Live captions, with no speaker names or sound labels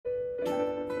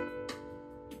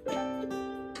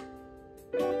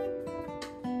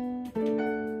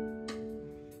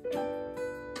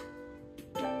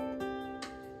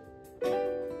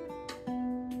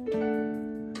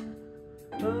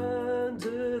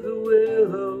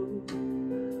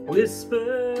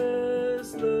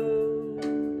Whispers low,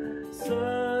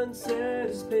 sunset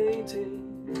is painting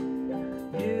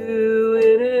you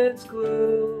in its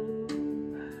glow.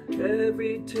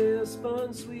 Every tale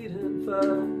spun sweet and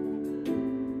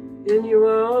fine. In your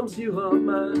arms you are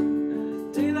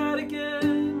mine. Daylight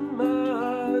again, my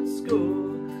heart's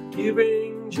goal. You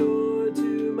bring joy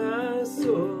to my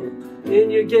soul.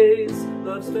 In your gaze,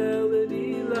 love's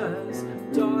melody lies.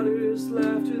 Daughter's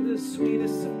laughter, the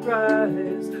sweetest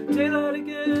surprise. Daylight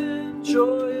again,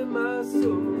 joy in my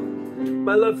soul.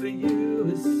 My love for you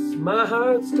is my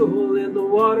heart's goal. In the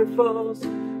waterfalls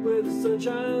where the sun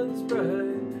shines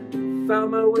bright,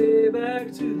 found my way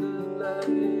back to the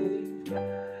light.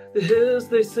 The hills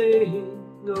they sing,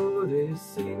 oh they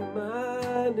sing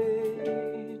my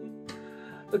name.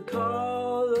 A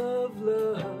call of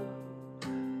love,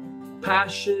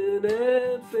 passion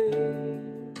and fame.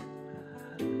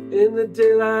 In the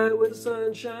daylight where the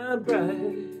sun shines bright,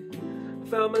 I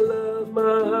found my love, my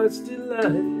heart's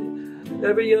delight.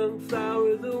 Every young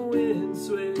flower the wind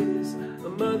sways, a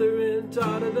mother and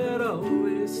daughter that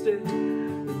always stay.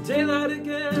 The daylight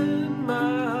again,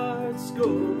 my heart's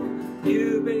goal.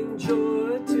 You bring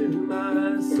joy to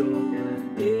my soul.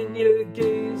 In your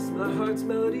gaze, my heart's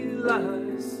melody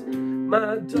lies.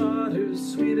 My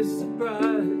daughter's sweetest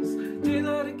surprise.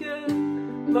 Daylight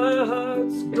again, my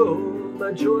heart's goal.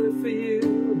 My joy for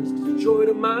you is the joy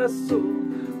to my soul.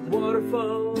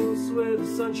 Waterfalls where the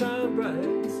sunshine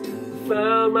brights,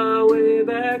 found my way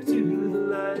back to the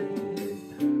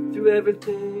light. Through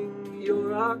everything,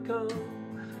 you're our calm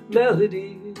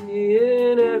melody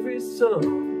in every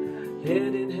song.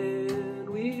 Hand in hand,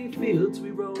 we fields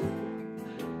we roam,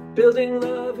 building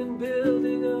love and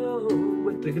building a home.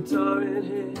 With the guitar in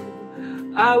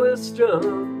hand, I will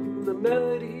strum the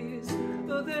melodies,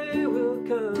 though they will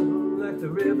come like the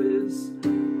rivers,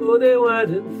 oh they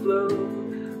wind and flow.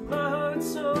 My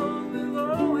heart's song will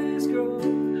always grow.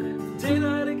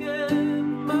 Daylight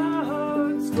again, my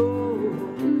heart's goal.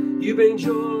 You bring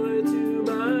joy to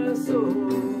my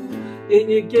soul. In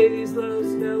your gaze, love's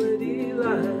melody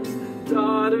lies.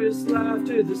 Daughter's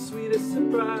laughter, the sweetest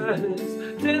surprise.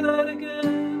 Daylight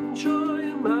again, joy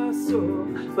in my soul.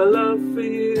 My love for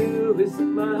you is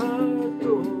my heart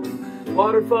goal.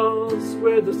 Waterfalls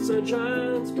where the sun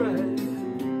shines bright,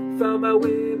 found my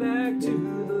way back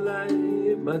to the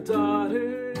light. My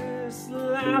daughter's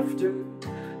laughter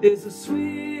is a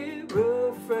sweet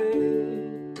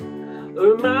refrain, a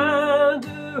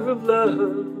reminder of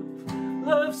love,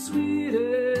 love's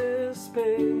sweetest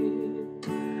pain.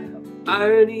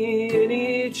 Irony in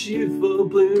each youthful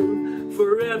bloom,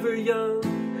 forever young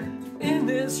in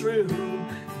this room.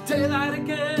 Daylight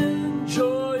again,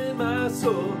 joy in my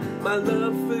soul. My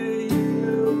love for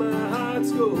you, my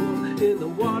heart's goal. In the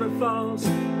waterfalls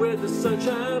where the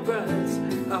sunshine brights,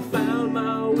 I found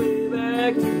my way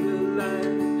back to the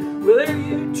light. Where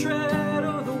you tread,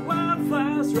 oh the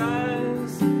wildflowers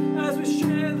rise, as we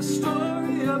share the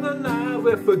story of a life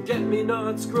where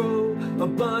forget-me-nots grow, a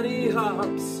bunny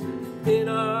hops in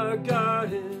our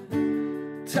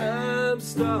garden. Time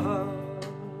stops.